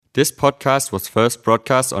This podcast was first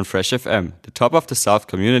broadcast on Fresh FM, the top of the South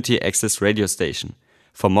community access radio station.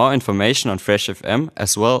 For more information on Fresh FM,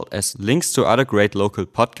 as well as links to other great local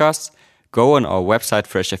podcasts, go on our website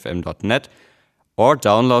freshfm.net or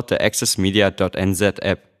download the accessmedia.nz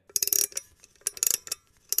app.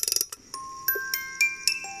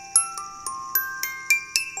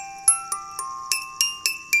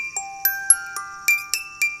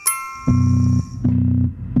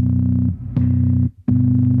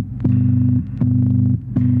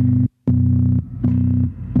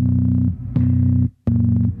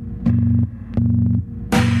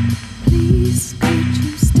 Please, could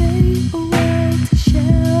you stay a while to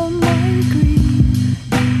share my grief?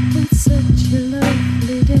 It's such a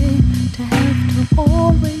lovely day to have to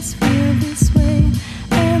always feel this way.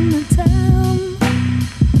 And the time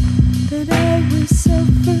that I will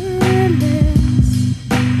suffer less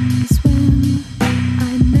is when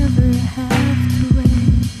I never have to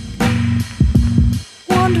wait.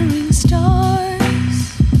 Wandering stars,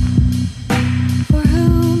 for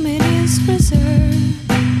whom it is reserved,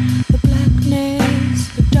 the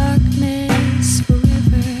blackness of darkness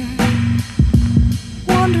forever.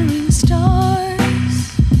 Wandering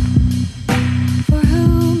stars, for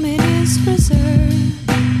whom it is reserved,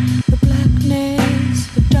 the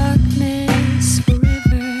blackness of darkness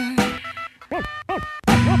forever.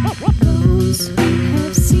 Those who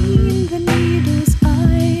have seen the needles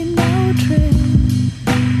I now tread,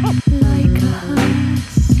 like a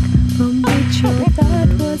husk from which all that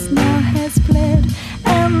was now has fled,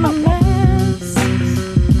 and the masks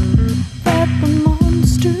that the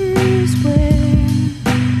monsters wear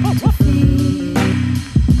to feed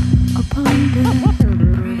upon their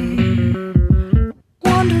prey.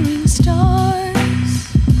 Wandering stars,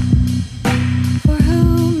 for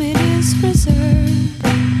whom it is reserved,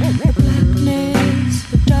 the blackness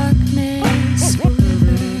of darkness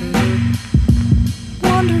forever.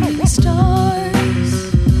 Wandering stars,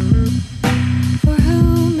 for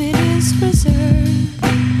whom it is reserved,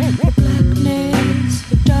 the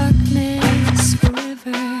blackness of darkness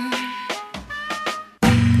forever.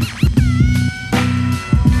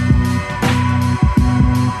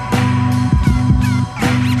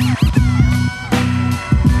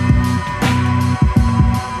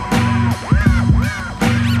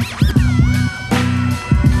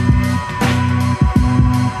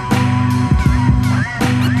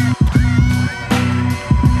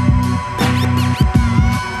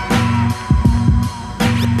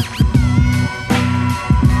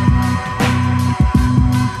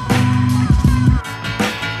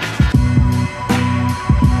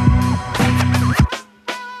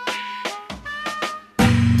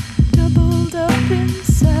 Doubled up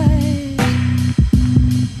inside,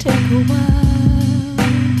 take a while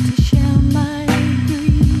to share my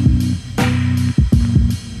grief.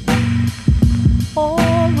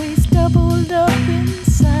 Always doubled up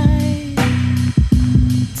inside,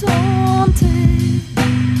 daunted,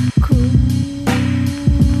 cruel.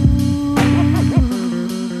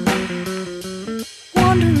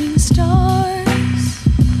 Wandering stars,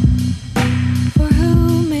 for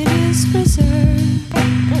whom it is reserved,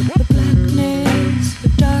 the blackness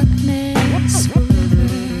of darkness forever.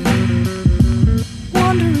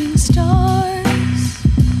 Wandering stars,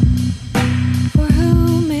 for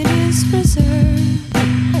whom it is reserved,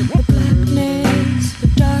 the blackness of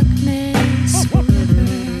darkness forever.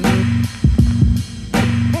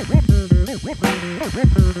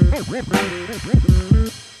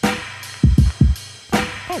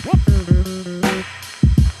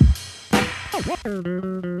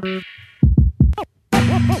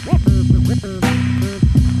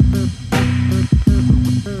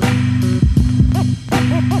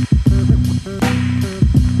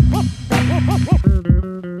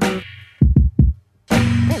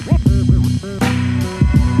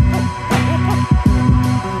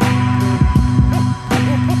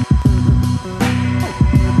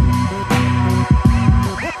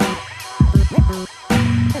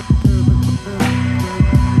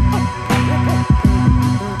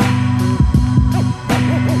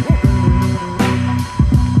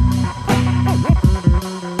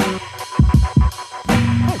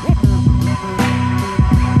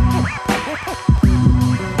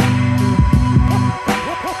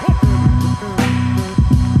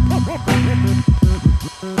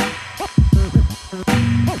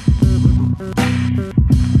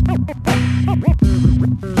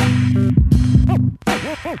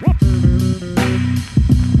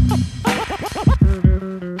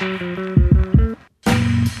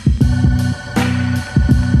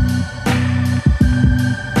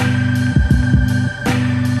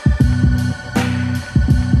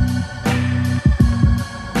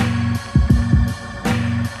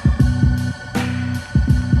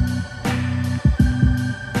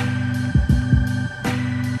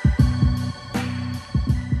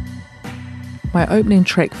 My opening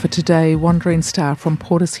track for today, Wandering Star from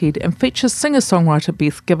Portishead, and features singer-songwriter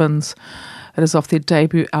Beth Gibbons. It is off their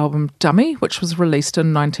debut album Dummy, which was released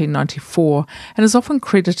in 1994 and is often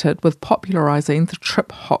credited with popularising the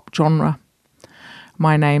trip-hop genre.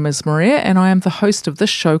 My name is Maria and I am the host of this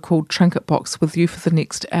show called Trinketbox with you for the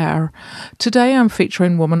next hour. Today I'm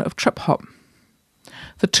featuring Women of Trip-hop.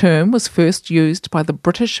 The term was first used by the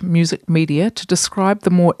British music media to describe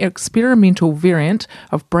the more experimental variant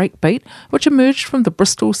of breakbeat which emerged from the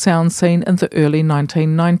Bristol sound scene in the early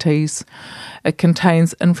 1990s. It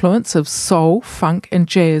contains influence of soul, funk and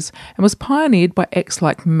jazz and was pioneered by acts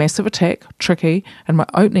like Massive Attack, Tricky and my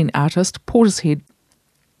opening artist Portishead.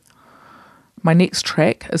 My next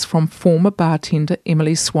track is from former bartender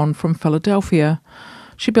Emily Swan from Philadelphia.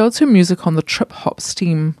 She builds her music on the trip-hop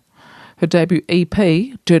stem. Her debut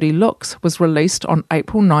EP, Dirty Looks, was released on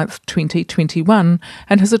April 9th, 2021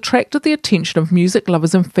 and has attracted the attention of music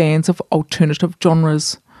lovers and fans of alternative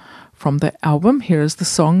genres. From the album, here is the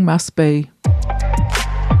song Must Be.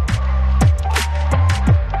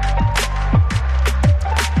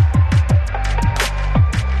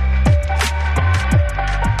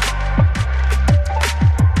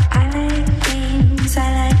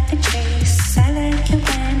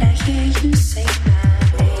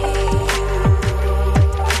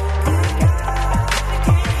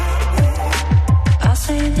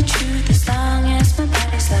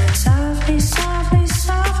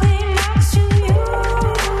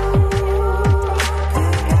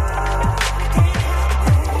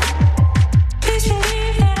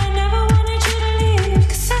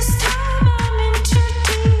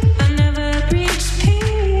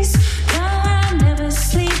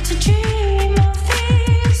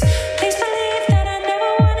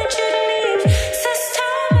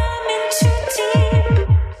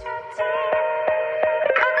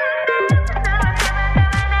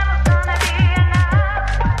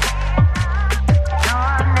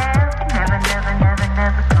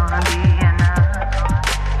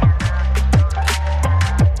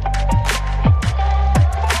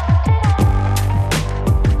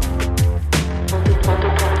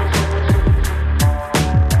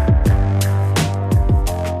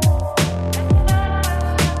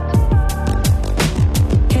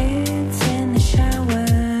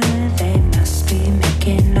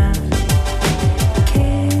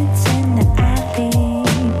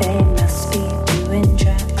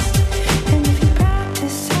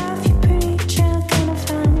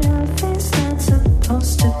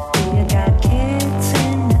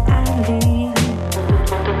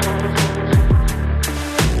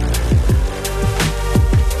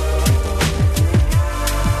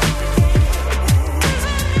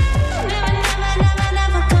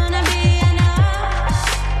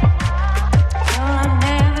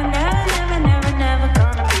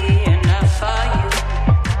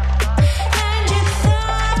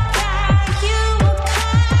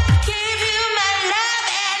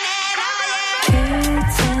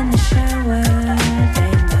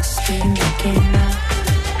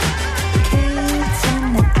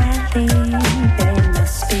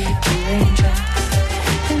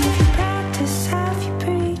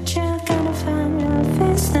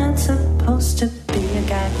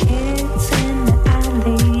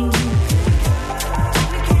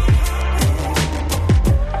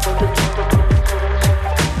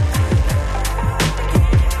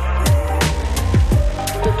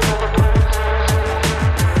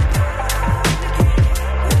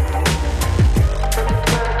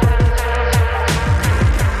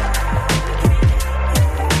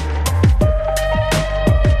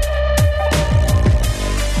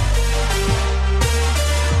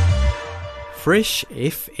 Fresh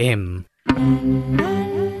FM.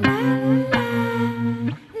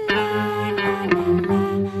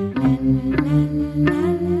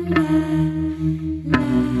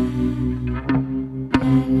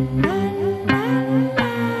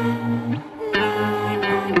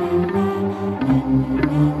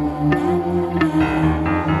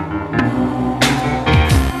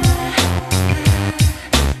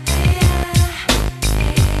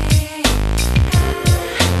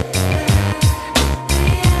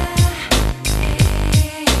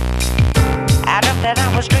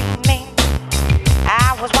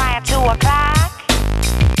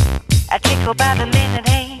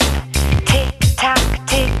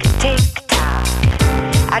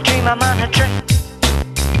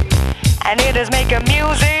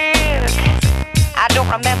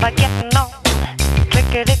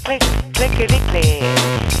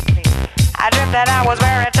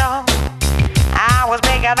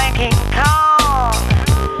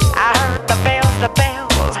 The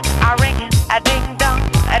bells are ringing, a ding dong,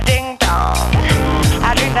 a ding dong.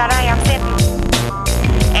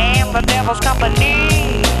 devil's company.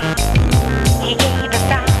 He gave the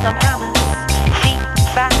sign of promise. 3,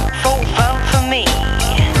 5, 4, fun for me.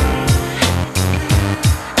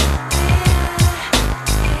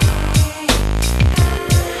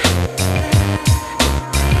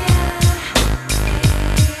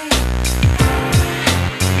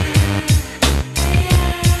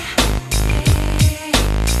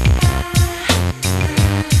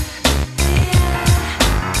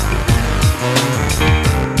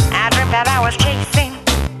 That I was chasing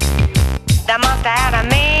the monster out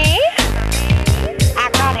of me.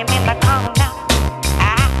 I caught him in the corner.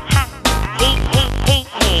 He.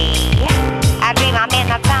 I dream I'm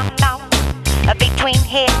in a tunnel between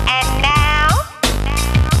here and now.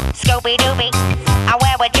 Scooby Dooby,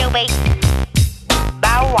 where would you be?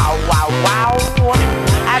 Bow wow wow wow.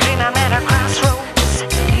 I dream I'm at a crossroads,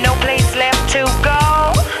 no place left to go.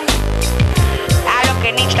 I look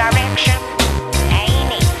in each direction.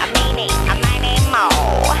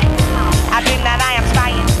 I dream that I am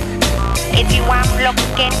spying. It's you I'm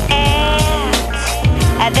looking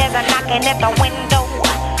at. There's a knocking at the window.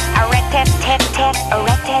 A rat-tat-tat-tat, a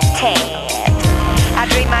rat-tat-tat. I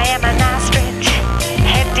dream I am an ostrich,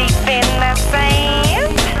 head deep in the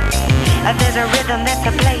sand. There's a rhythm that's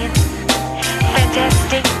a playing.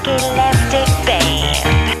 Fantastic elastic band.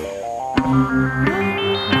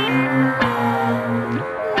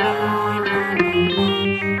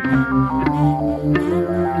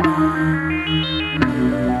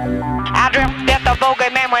 I dreamt that the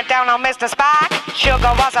bogeyman went down on Mr. Spike.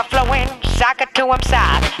 Sugar was a flowing socket to him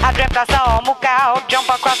side. I dreamt I saw a mook owl jump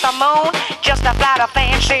across the moon, just a flight of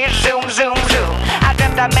fancy zoom, zoom, zoom. I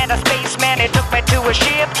dreamt I met a spaceman, he took me to a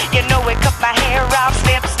ship. You know he cut my hair off,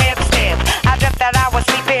 snip, snip, snip. I dreamt that I was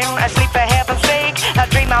sleeping, asleep for heaven's sake. A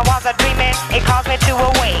dream I was a dreaming, it caused me to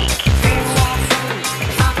awake.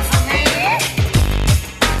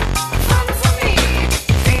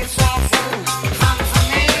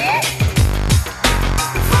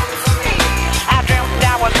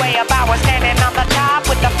 I was standing on the top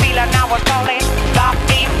with the feeling I was falling. Bop,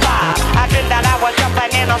 beep, bop. I dreamed that I was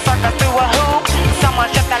jumping in a circus through a hoop. Someone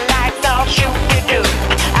shut the lights off, shoot-de-doo.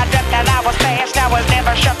 I dreamt that I was fast, I was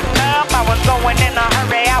never shutting up. I was going in a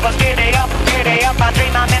hurry, I was giddy up, giddy up. I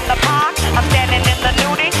dream I'm in the park, I'm standing in the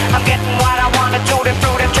nudie. I'm getting what I want, a tutti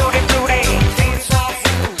frutti, tutti frutti.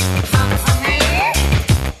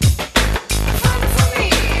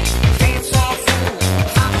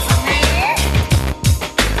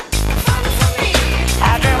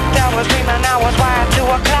 I was wired to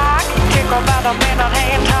a clock, tickled by the minute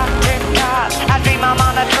hand, top, tick tock. I dream I'm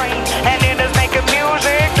on a train, and it is making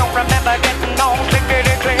music. Don't remember getting on,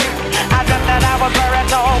 clickety click. I dreamt that I was very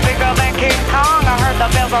tall, bigger than King Kong. I heard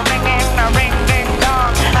the bells are ringing, a ring, ding,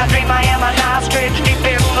 dong. I dream I am an ostrich deep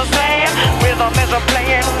in the sand. Rhythm is a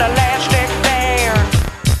playing elastic band,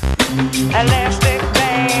 elastic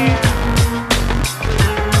band.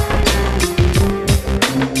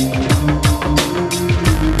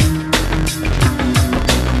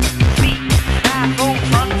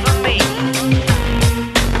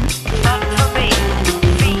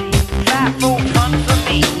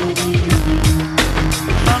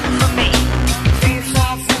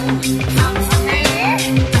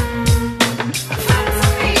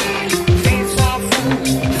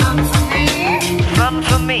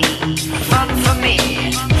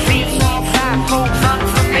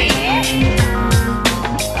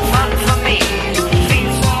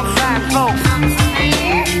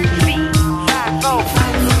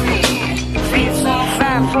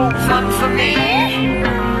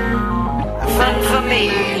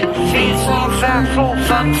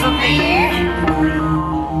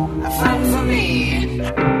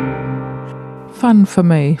 Fun for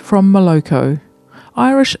Me from Moloko,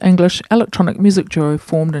 Irish-English electronic music duo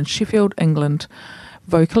formed in Sheffield, England.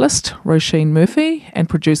 Vocalist Roisin Murphy and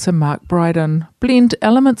producer Mark Bryden blend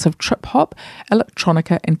elements of trip-hop,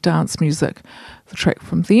 electronica and dance music. The track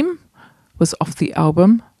from them was off the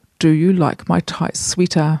album Do You Like My Tight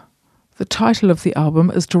Sweater? The title of the album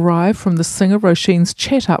is derived from the singer Roisin's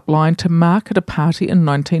chat-up line to Mark at a party in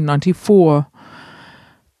 1994.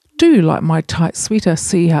 Do you like my tight sweater?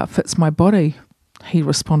 See how it fits my body? He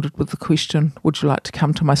responded with the question, would you like to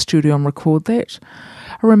come to my studio and record that?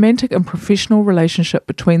 A romantic and professional relationship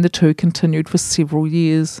between the two continued for several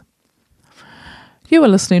years. You are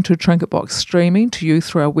listening to Trinketbox, streaming to you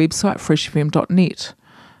through our website freshfm.net.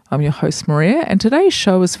 I'm your host Maria, and today's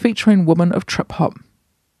show is featuring women of trip-hop.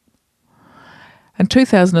 In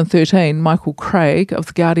 2013, Michael Craig of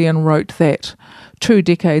The Guardian wrote that, 2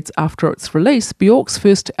 decades after its release, Bjork's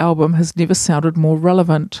first album has never sounded more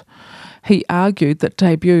relevant. He argued that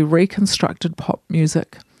debut reconstructed pop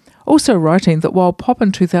music. Also writing that while pop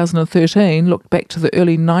in 2013 looked back to the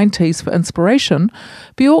early 90s for inspiration,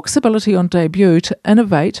 Bjork's ability on debut to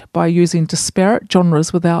innovate by using disparate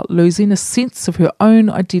genres without losing a sense of her own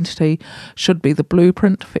identity should be the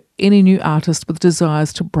blueprint for any new artist with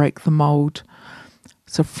desires to break the mould.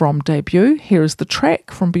 So from debut, here is the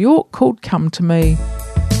track from Bjork called Come to Me.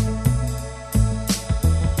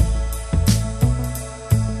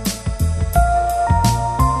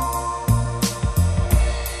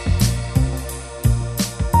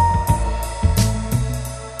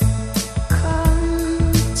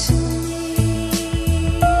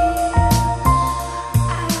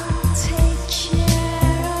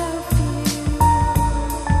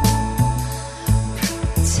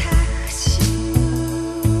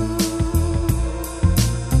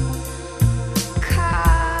 Cause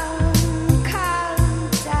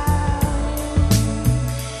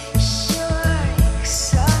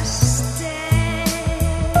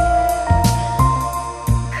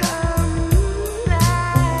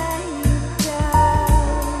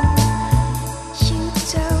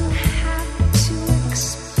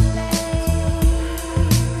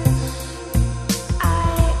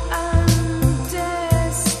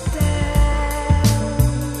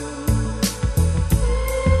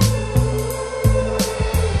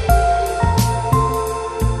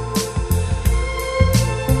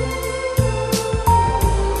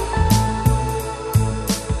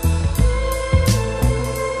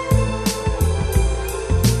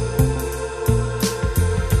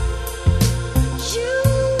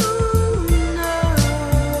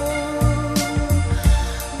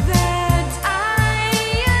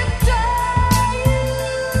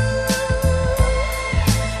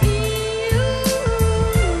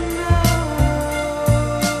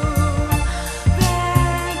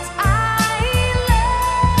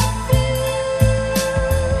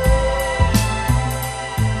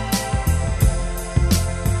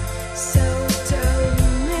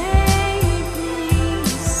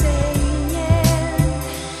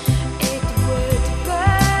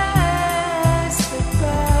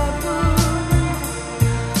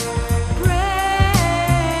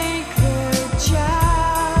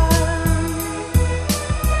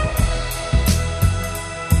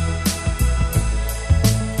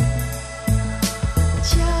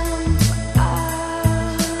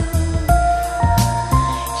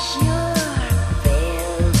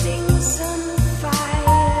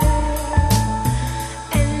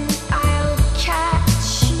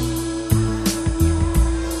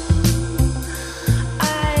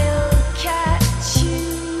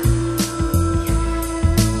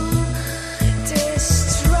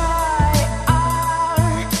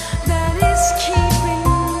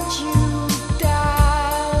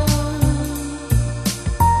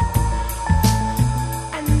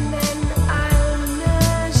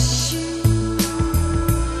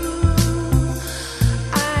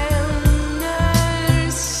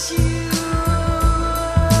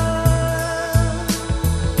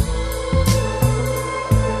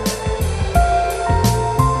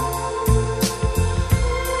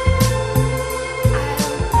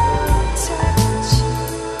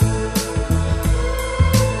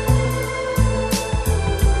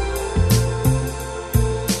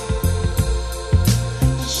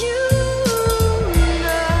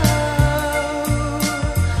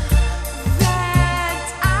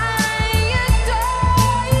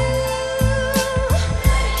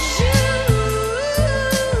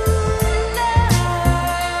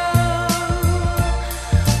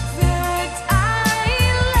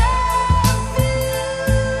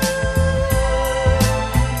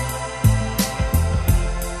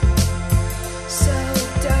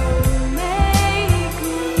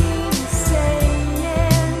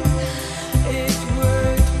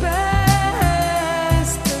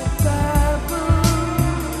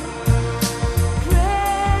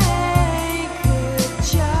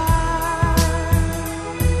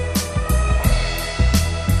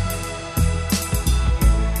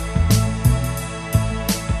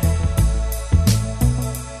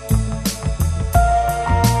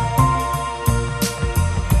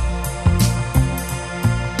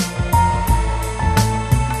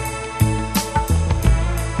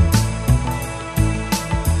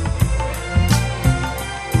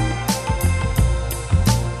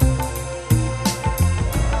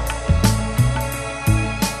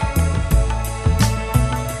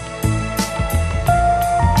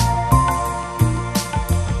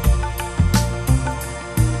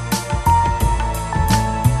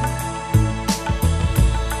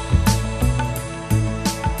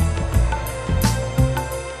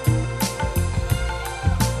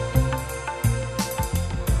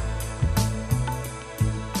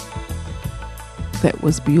that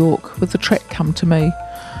was Bjork, with the track Come To Me.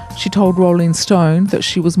 She told Rolling Stone that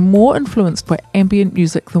she was more influenced by ambient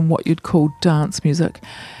music than what you'd call dance music,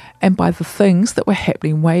 and by the things that were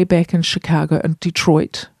happening way back in Chicago and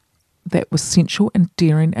Detroit that was sensual and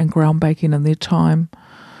daring and groundbreaking in their time.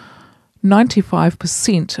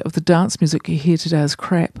 95% of the dance music you hear today is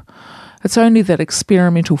crap. It's only that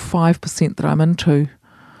experimental 5% that I'm into.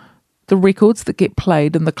 The records that get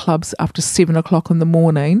played in the clubs after 7 o'clock in the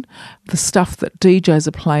morning, the stuff that DJs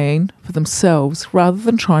are playing for themselves rather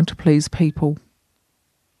than trying to please people.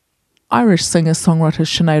 Irish singer-songwriter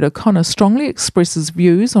Sinead O'Connor strongly expresses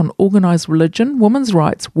views on organised religion, women's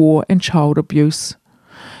rights, war and child abuse.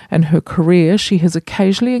 In her career, she has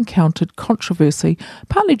occasionally encountered controversy,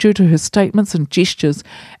 partly due to her statements and gestures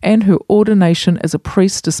and her ordination as a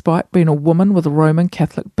priest despite being a woman with a Roman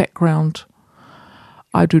Catholic background.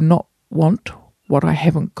 I Do Not Want What I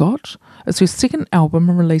Haven't Got is her second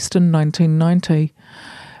album released in 1990.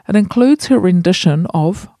 It includes her rendition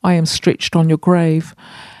of I Am Stretched on Your Grave,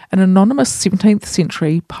 an anonymous 17th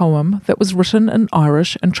century poem that was written in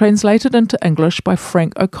Irish and translated into English by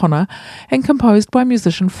Frank O'Connor and composed by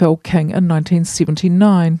musician Phil King in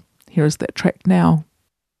 1979. Here is that track now.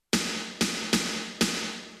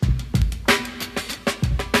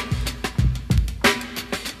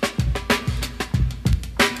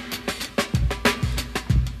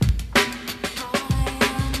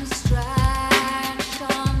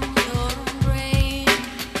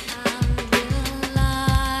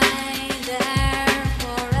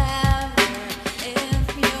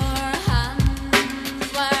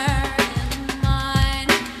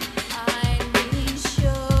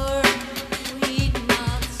 We'd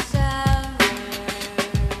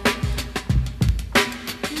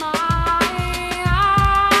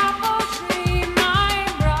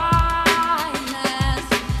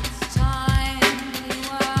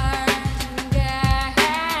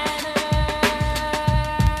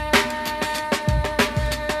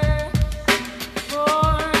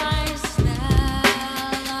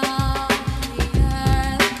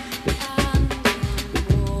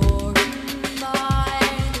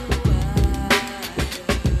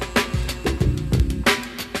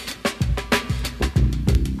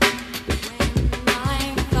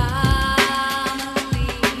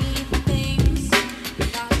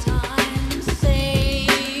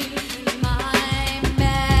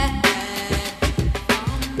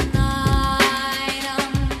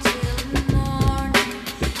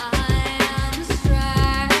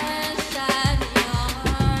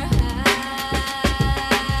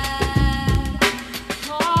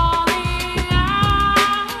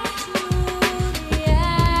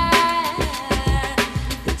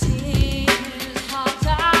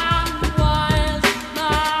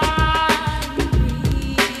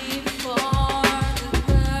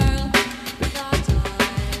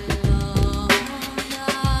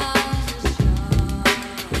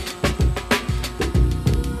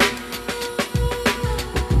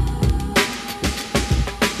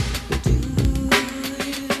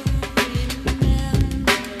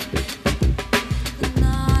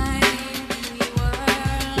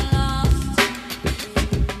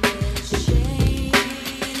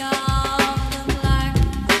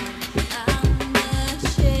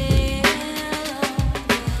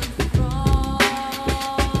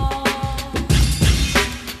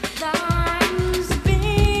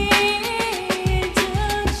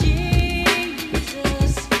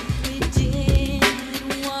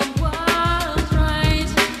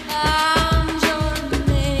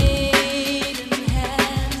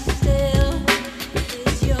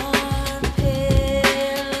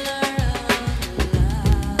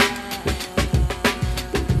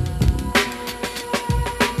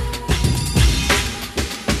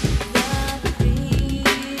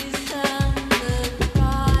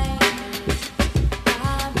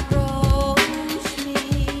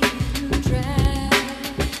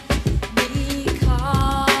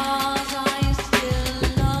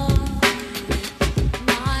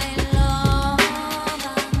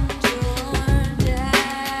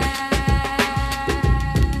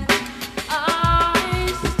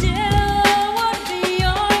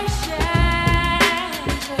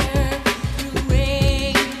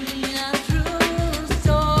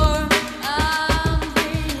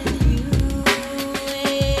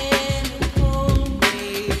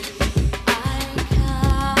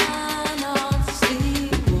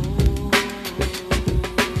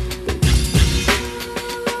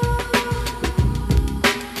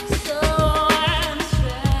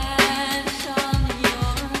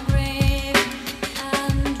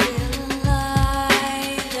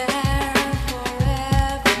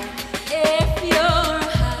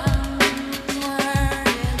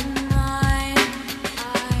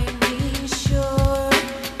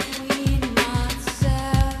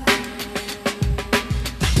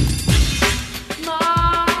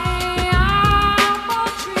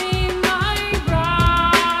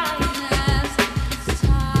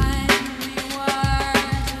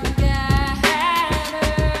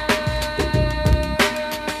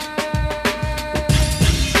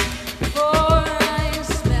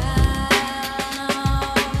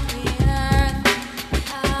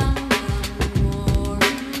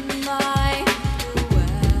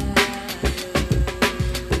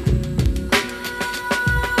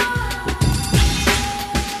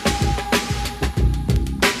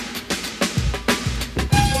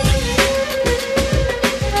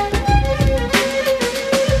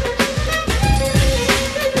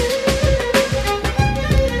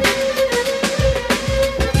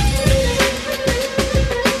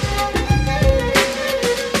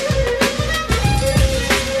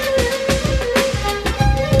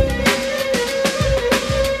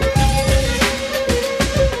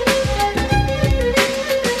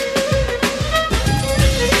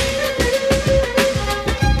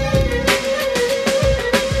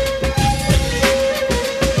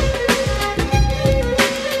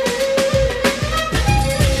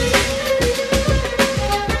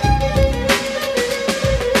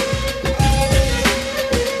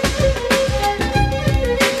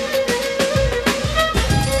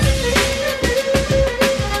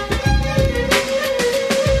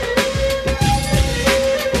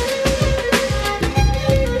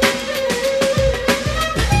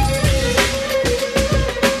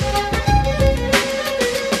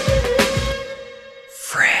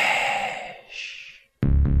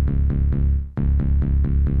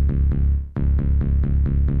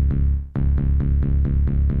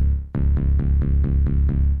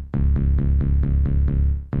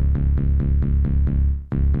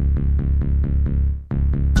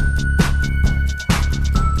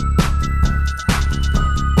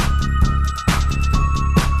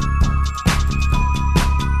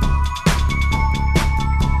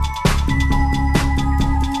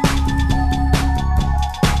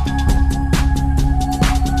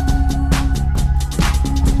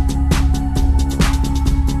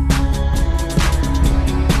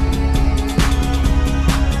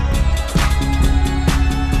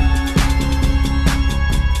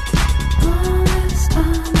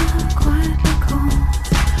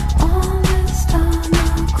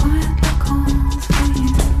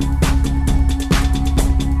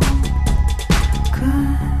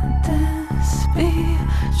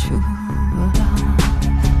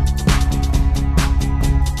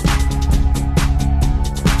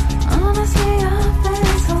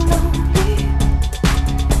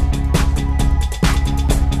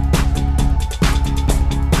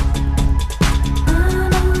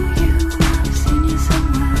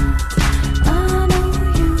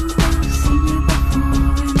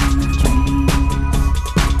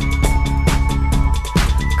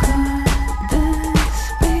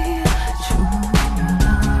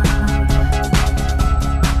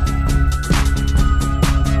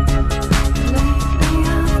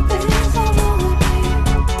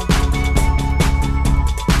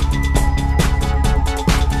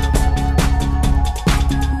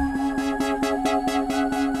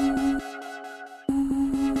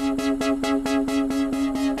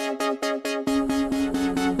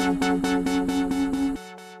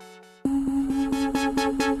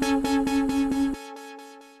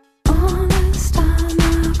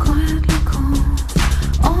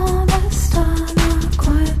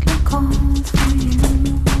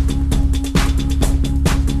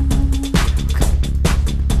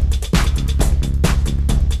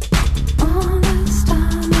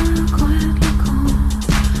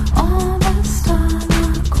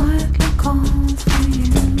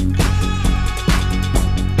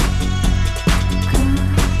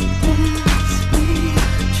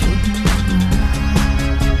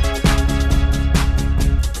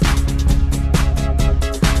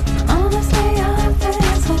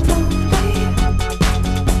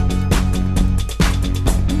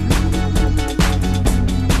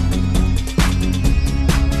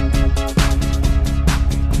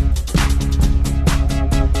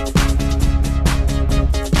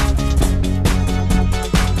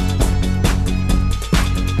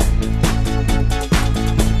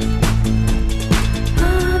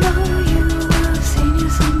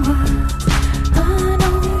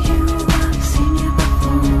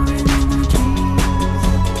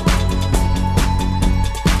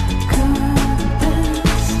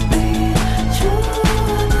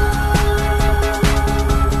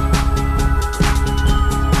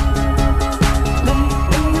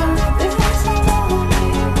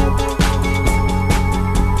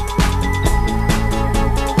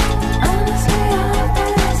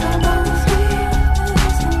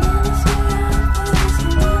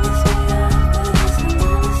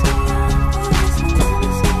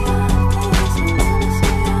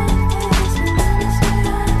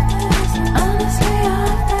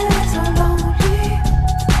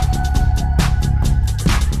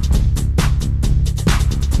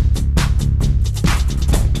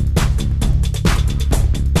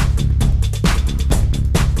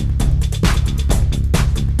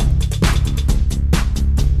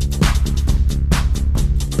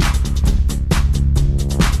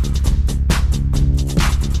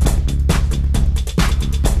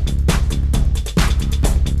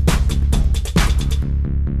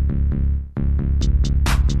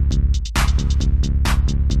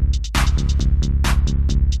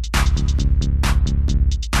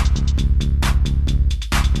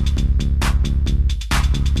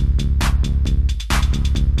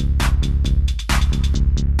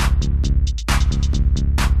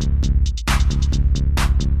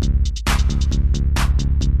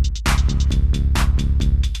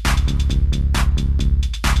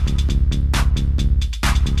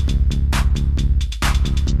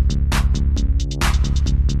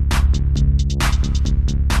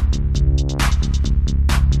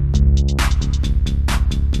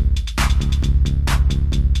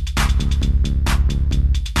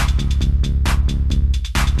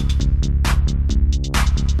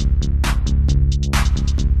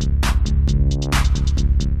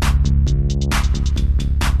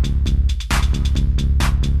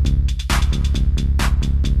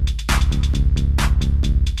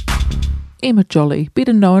Emma Jolly,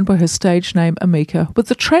 better known by her stage name Amika, with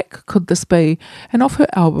the track Could This Be, and off her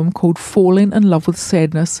album called Falling in Love with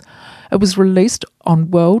Sadness. It was released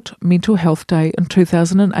on World Mental Health Day in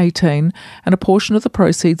 2018, and a portion of the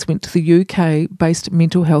proceeds went to the UK-based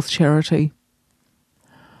mental health charity.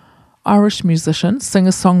 Irish musician,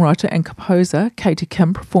 singer-songwriter and composer Katie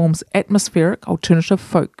Kim performs atmospheric alternative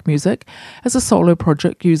folk music as a solo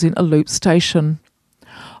project using a loop station.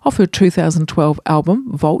 Off her 2012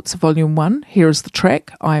 album, Vaults Volume 1, here is the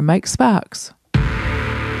track I Make Sparks.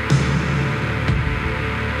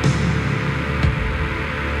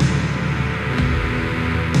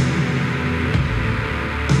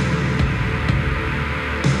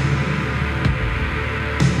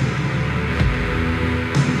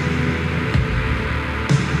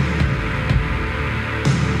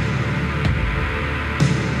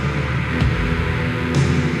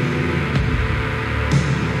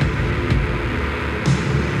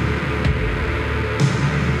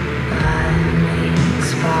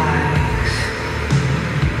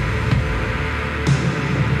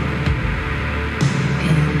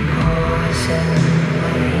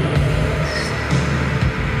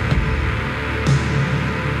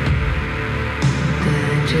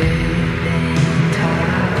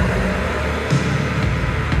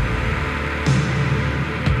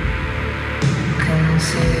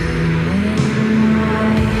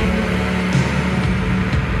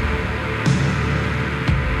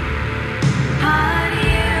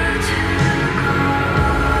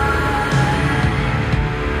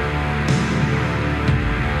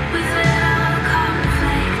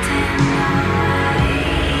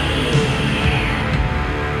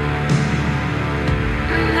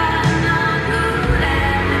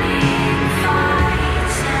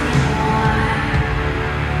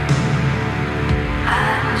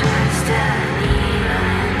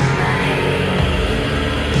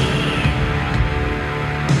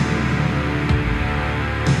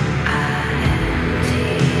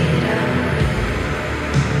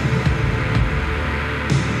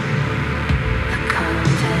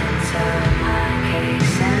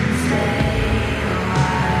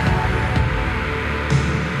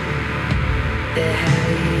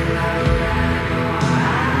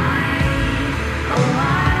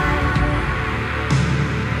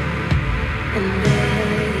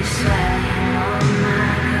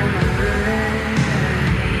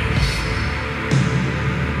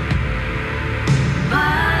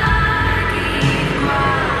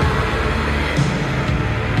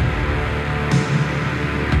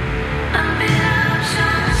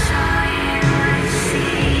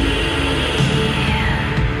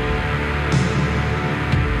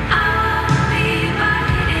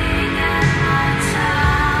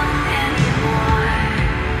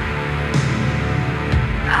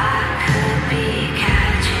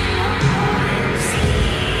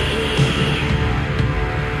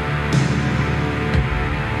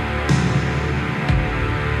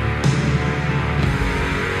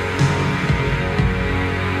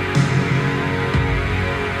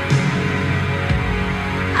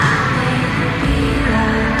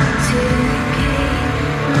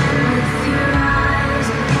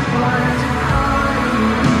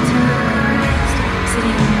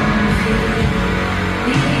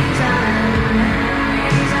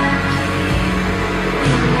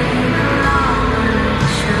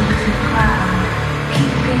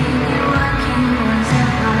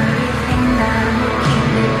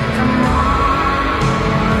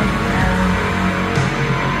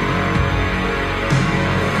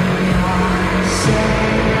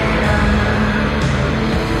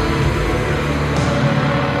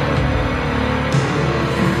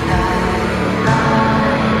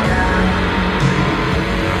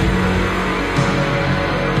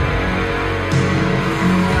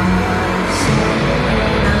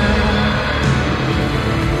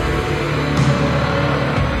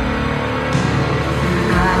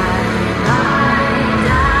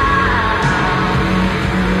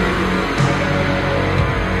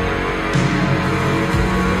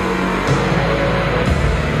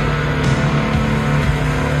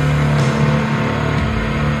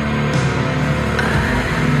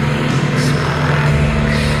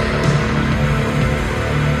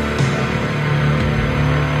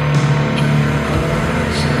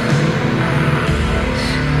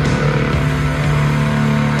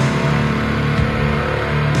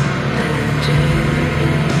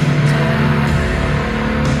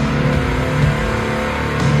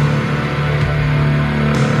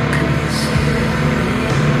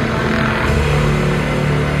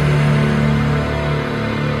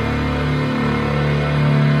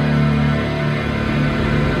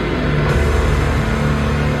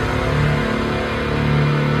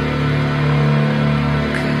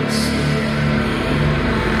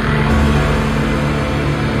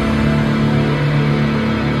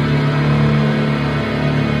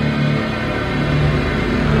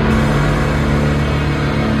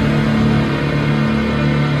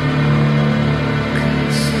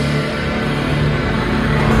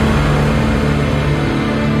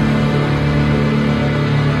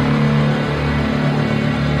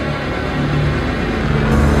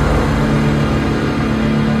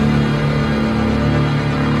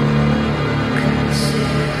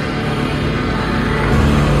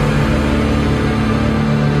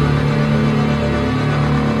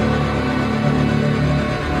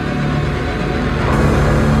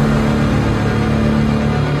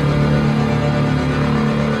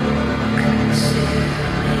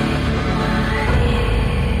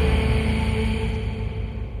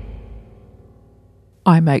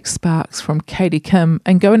 I Make Sparks from Katie Kim,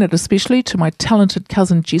 and going out especially to my talented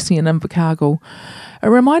cousin Jessie in Invercargill. It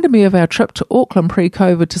reminded me of our trip to Auckland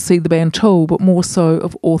pre-COVID to see the band Tool, but more so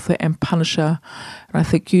of Author and Punisher. And I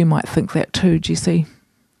think you might think that too, Jessie.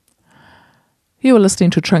 You are listening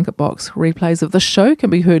to Trinketbox. Replays of this show can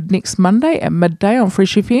be heard next Monday at midday on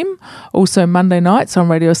Fresh FM, also Monday nights on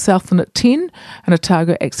Radio Southland at 10, and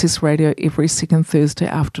Otago Access Radio every second Thursday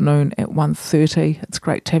afternoon at 1:30. It's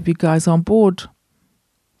great to have you guys on board.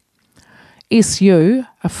 SU,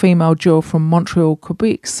 a female duo from Montreal,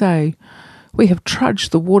 Quebec, say, "We have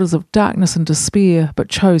trudged the waters of darkness and despair, but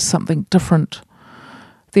chose something different."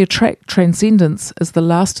 Their track Transcendence is the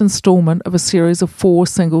last instalment of a series of 4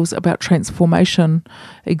 singles about transformation,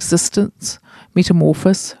 existence,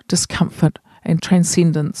 metamorphosis, discomfort, and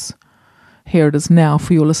transcendence. Here it is now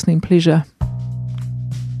for your listening pleasure.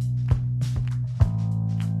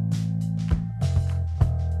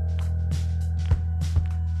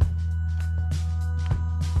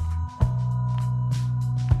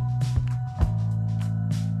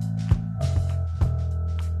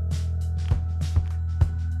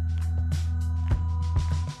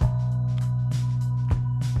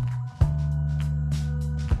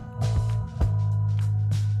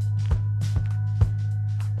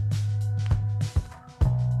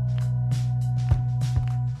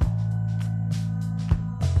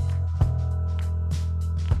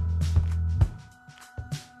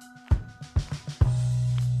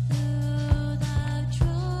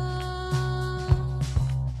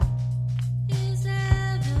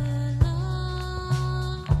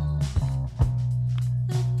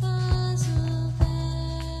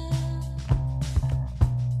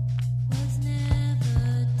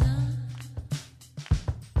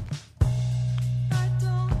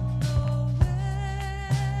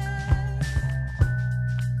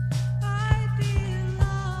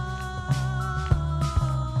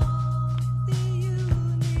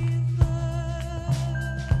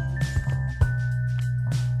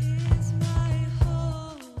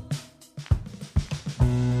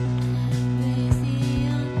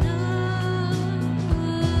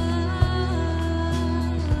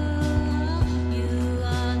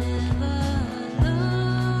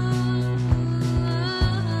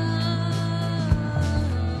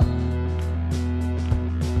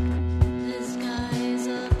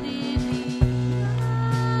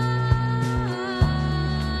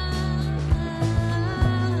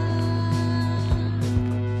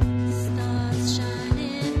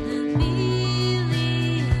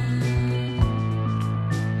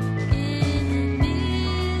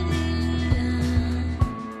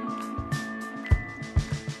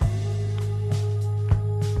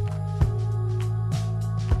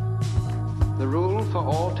 The rule for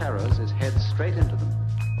all terrors is head straight into them.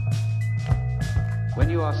 When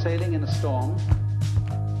you are sailing in a storm,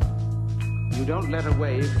 you don't let a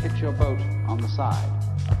wave hit your boat on the side.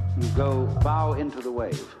 You go bow into the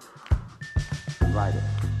wave and ride it.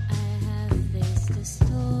 I have faced a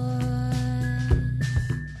storm,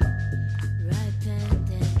 ripened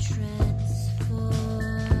and transformed,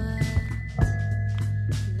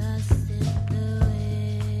 lost in the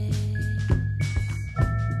waves,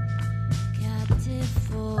 captive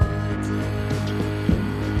for days.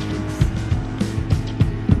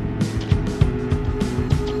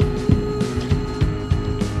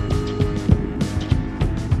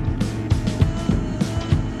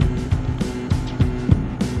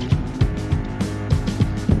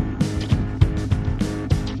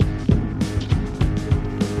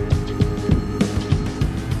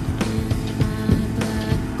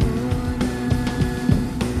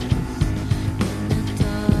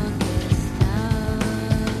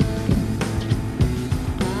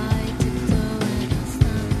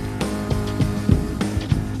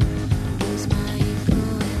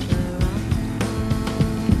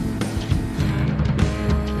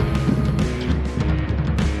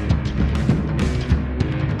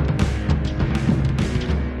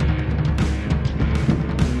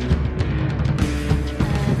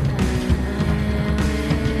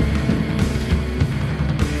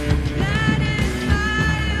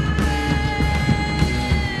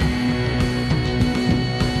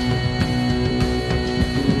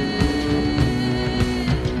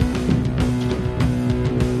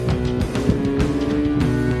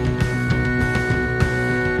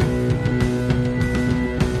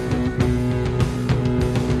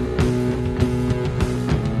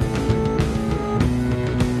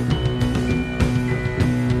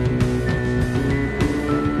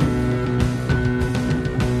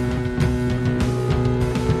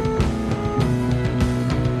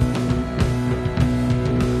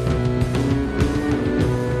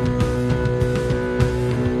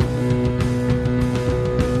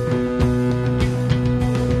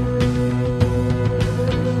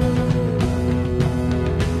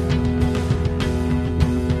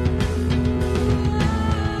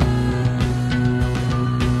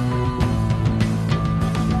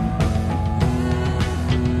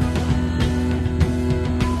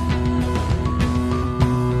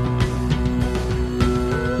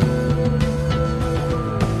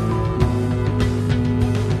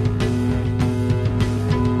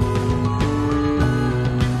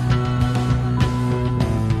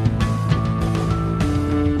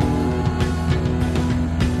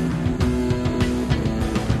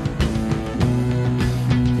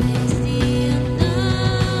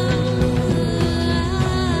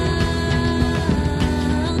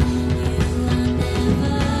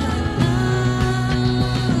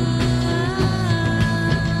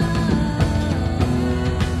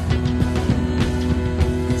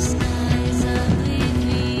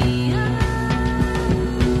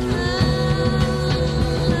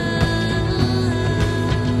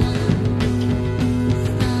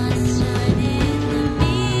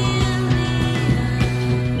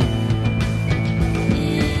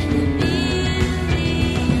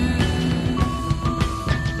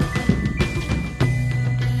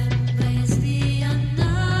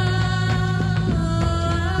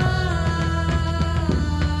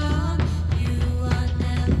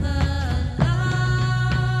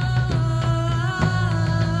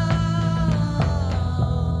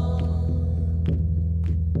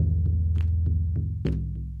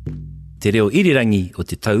 Te reo irirangi o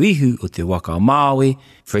te tauihu o te waka o Māui,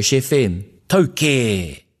 Fresh FM, tau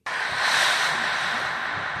kē!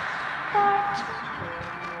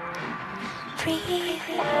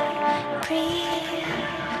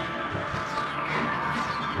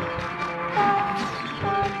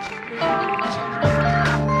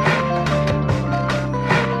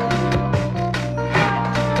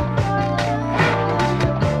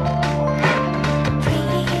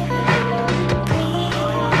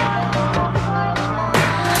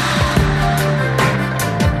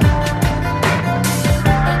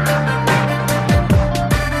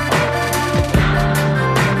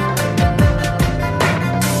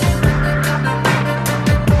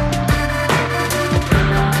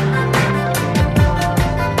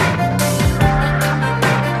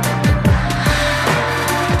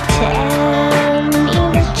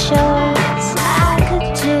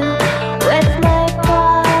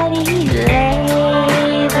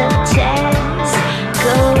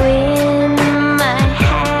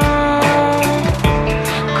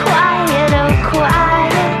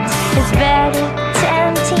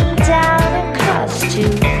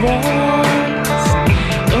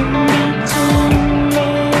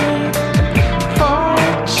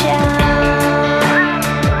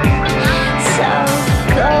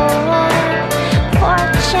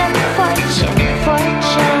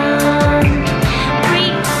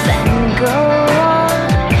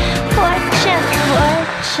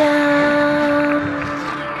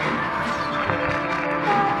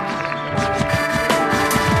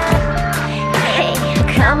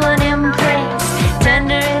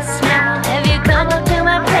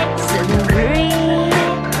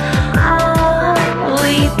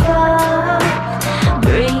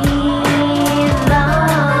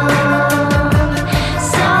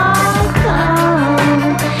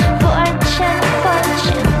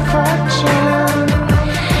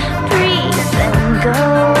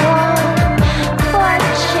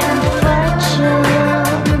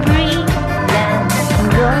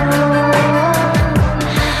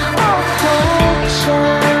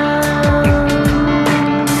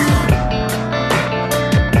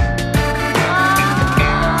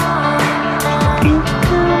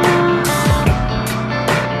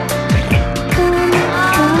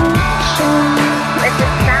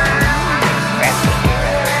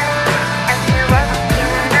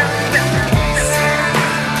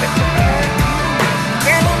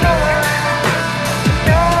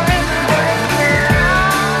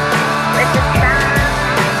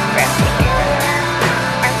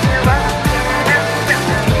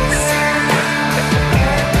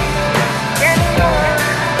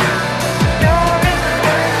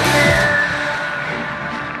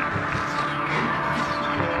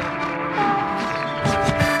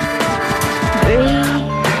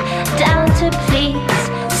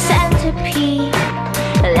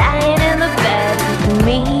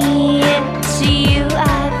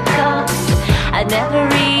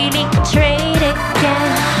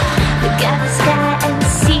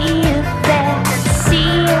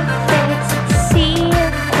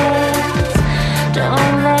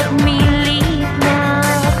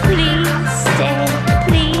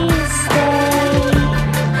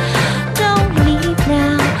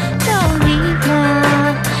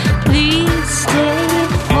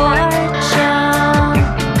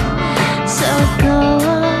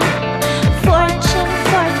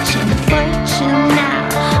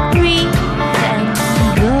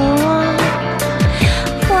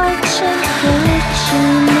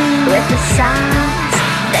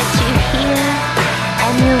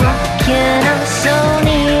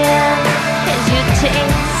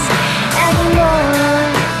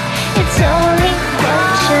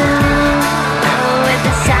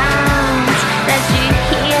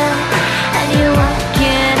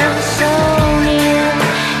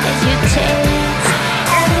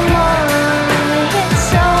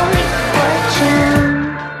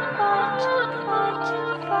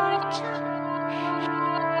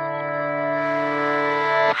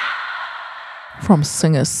 From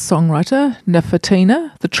singer-songwriter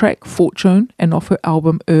Nefertina, the track Fortune, and off her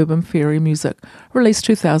album Urban Fairy Music, released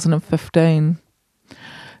 2015.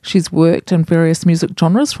 She's worked in various music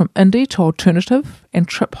genres from indie to alternative and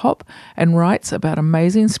trip-hop, and writes about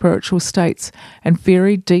amazing spiritual states and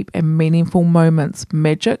very deep and meaningful moments,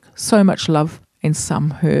 magic, so much love, and some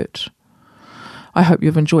hurt. I hope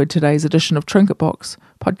you've enjoyed today's edition of Trinketbox.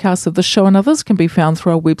 Podcasts of this show and others can be found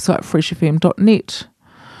through our website freshfm.net.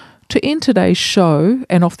 To end today's show,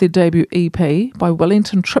 and off their debut EP by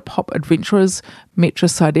Wellington trip-hop adventurers Metra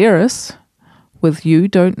Sideris, with You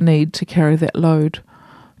Don't Need to Carry That Load.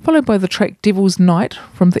 followed by the track Devil's Night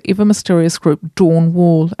from the ever mysterious group Dawn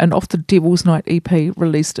Wall and off the Devil's Night EP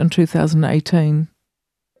released in 2018.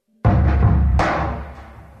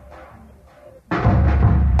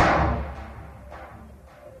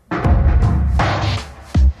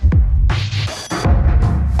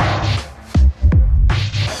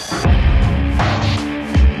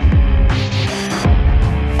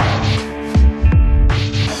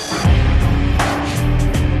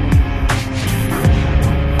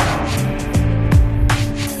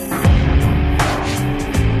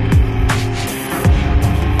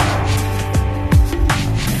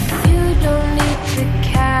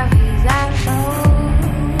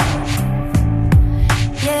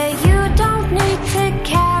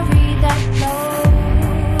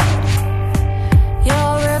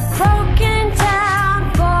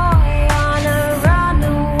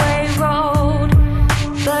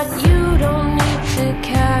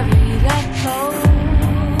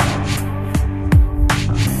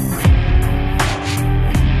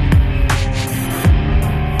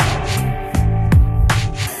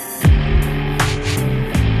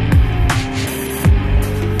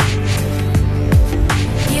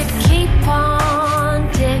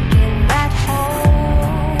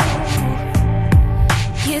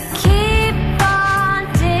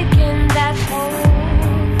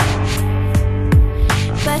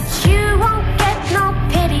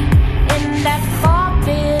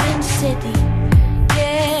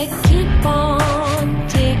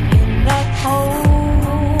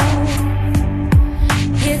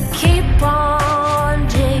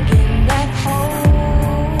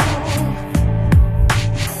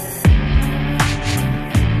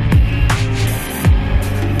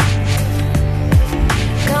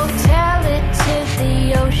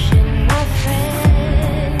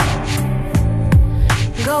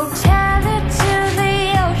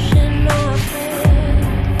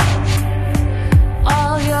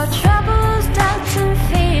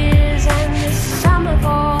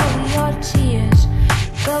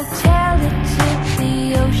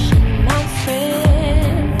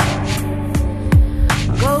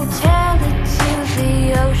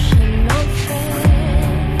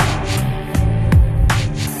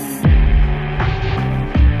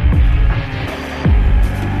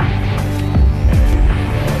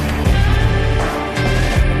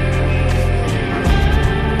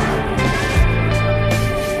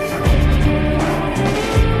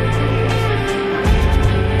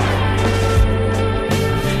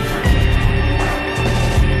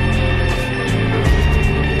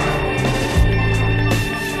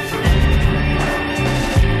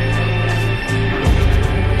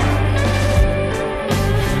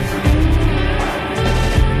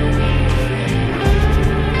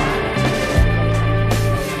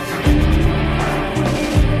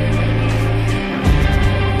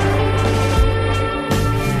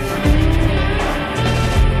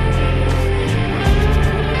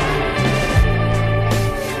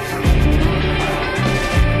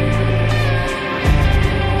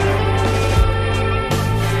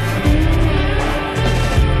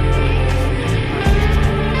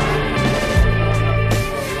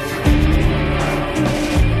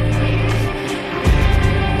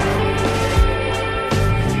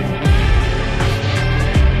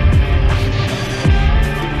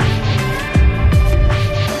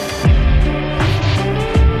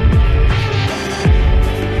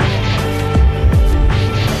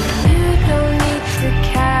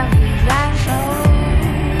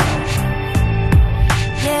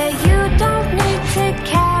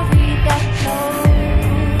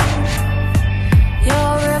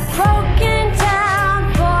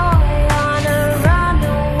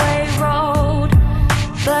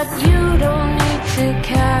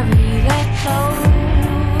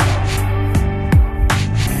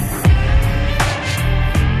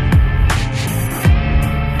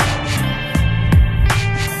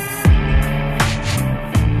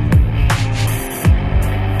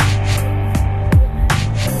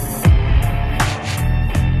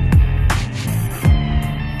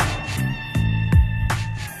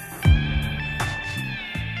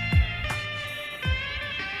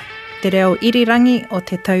 Te reo irirangi o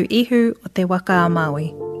te tau ihu o te waka a Māui.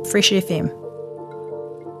 Fresh FM.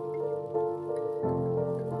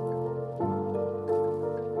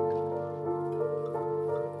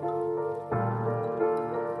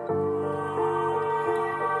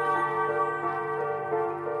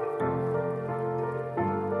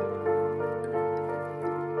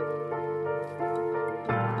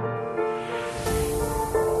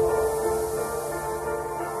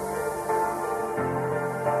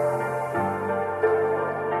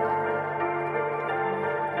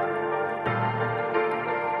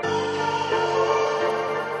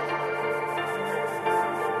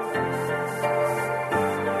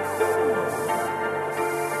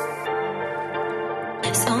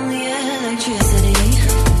 It's only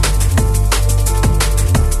electricity.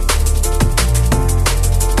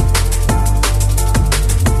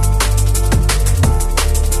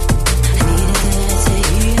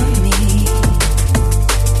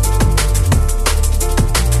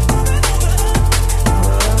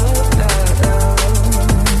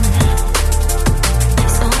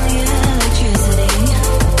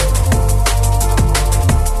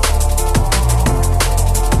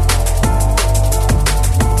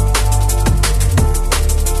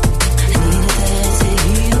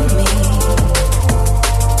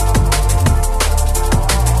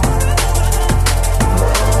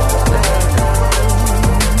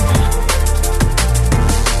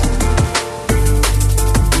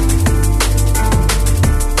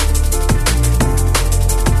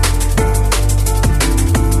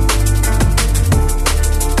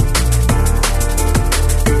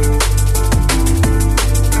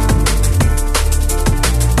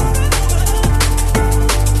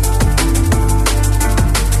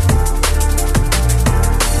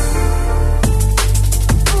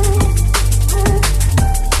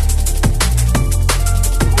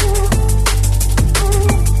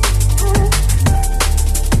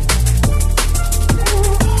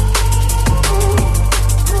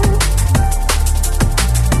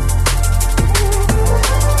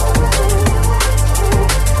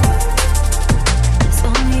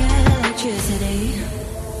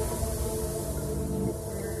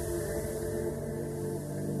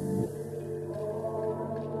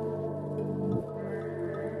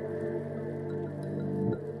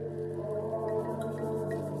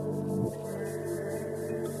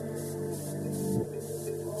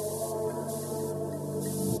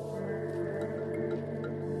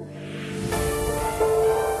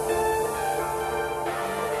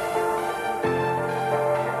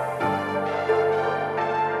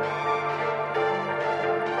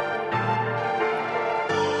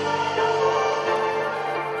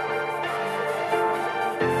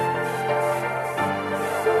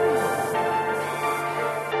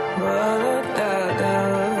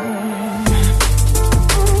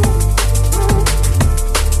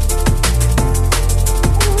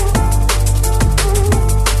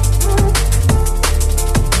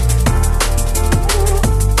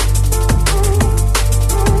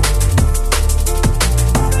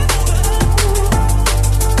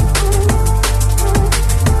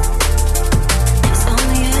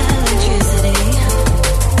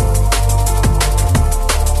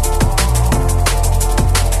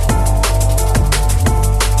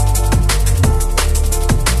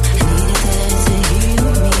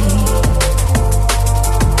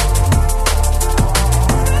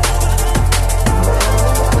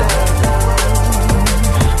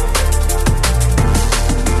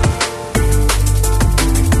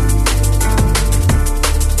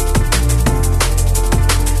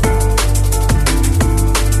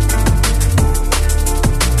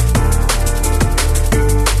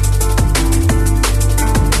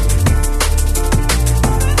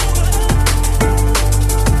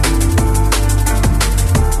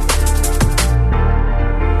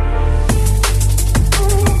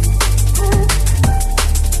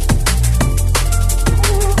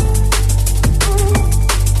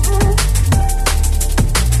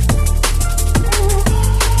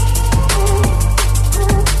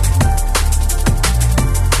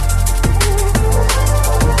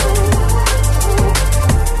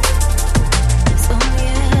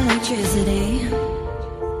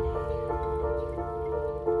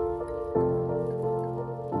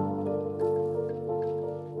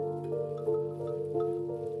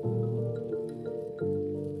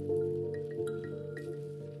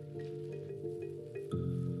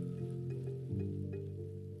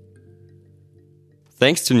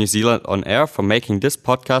 Thanks to New Zealand On Air for making this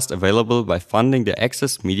podcast available by funding the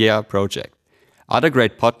Access Media project. Other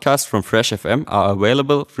great podcasts from Fresh FM are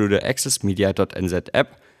available through the accessmedia.nz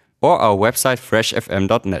app or our website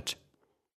freshfm.net.